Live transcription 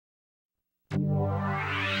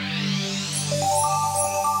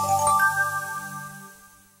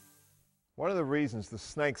reasons the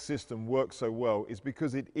SNAG system works so well is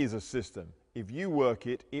because it is a system. If you work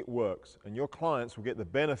it, it works, and your clients will get the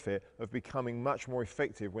benefit of becoming much more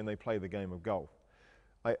effective when they play the game of golf.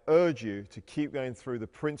 I urge you to keep going through the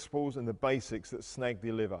principles and the basics that SNAG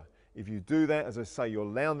deliver. If you do that, as I say,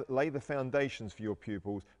 you'll lay the foundations for your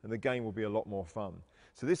pupils and the game will be a lot more fun.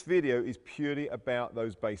 So this video is purely about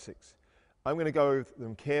those basics. I'm going to go over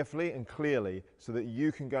them carefully and clearly so that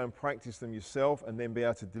you can go and practice them yourself and then be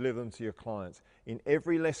able to deliver them to your clients. In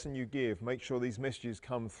every lesson you give, make sure these messages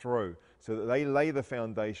come through so that they lay the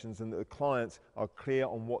foundations and that the clients are clear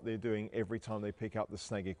on what they're doing every time they pick up the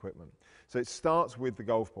SNAG equipment. So it starts with the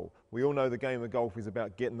golf ball. We all know the game of golf is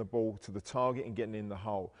about getting the ball to the target and getting in the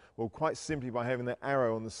hole. Well, quite simply by having the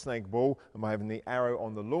arrow on the SNAG ball and by having the arrow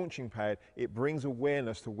on the launching pad, it brings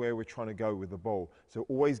awareness to where we're trying to go with the ball. So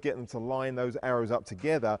always get them to line those arrows up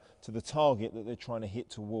together to the target that they're trying to hit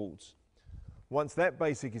towards. Once that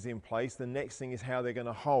basic is in place, the next thing is how they're going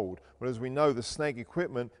to hold. Well, as we know, the SNAG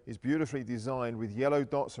equipment is beautifully designed with yellow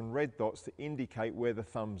dots and red dots to indicate where the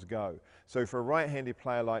thumbs go. So for a right-handed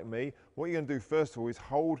player like me, what you're going to do first of all is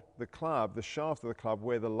hold the club, the shaft of the club,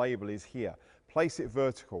 where the label is here. Place it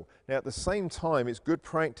vertical. Now at the same time, it's good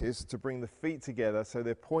practice to bring the feet together so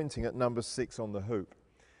they're pointing at number 6 on the hoop.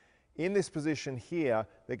 In this position here,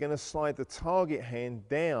 they're going to slide the target hand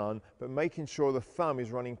down, but making sure the thumb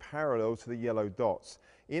is running parallel to the yellow dots.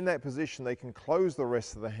 In that position, they can close the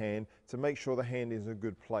rest of the hand to make sure the hand is in a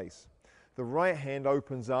good place. The right hand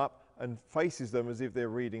opens up and faces them as if they're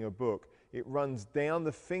reading a book. It runs down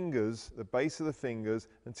the fingers, the base of the fingers,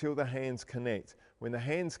 until the hands connect. When the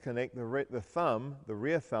hands connect, the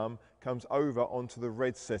rear thumb, comes over onto the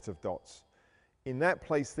red set of dots. In that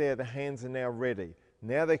place there, the hands are now ready.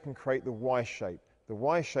 Now they can create the Y shape. The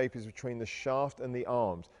Y shape is between the shaft and the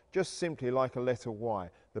arms, just simply like a letter Y.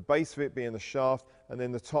 The base of it being the shaft, and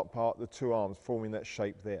then the top part, the 2 arms, forming that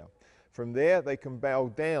shape there. From there, they can bow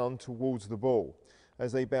down towards the ball.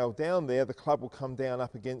 As they bow down there, the club will come down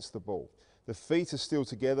up against the ball. The feet are still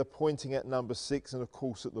together, pointing at number 6 and of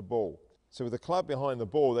course at the ball. So with the club behind the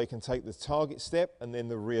ball, they can take the target step and then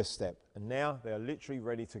the rear step. And now they are literally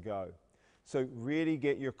ready to go. So really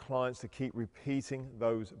get your clients to keep repeating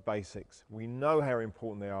those basics. We know how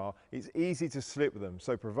important they are. It's easy to slip with them.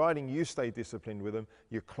 So providing you stay disciplined with them,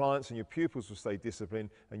 your clients and your pupils will stay disciplined,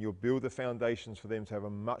 and you'll build the foundations for them to have a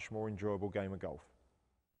much more enjoyable game of golf.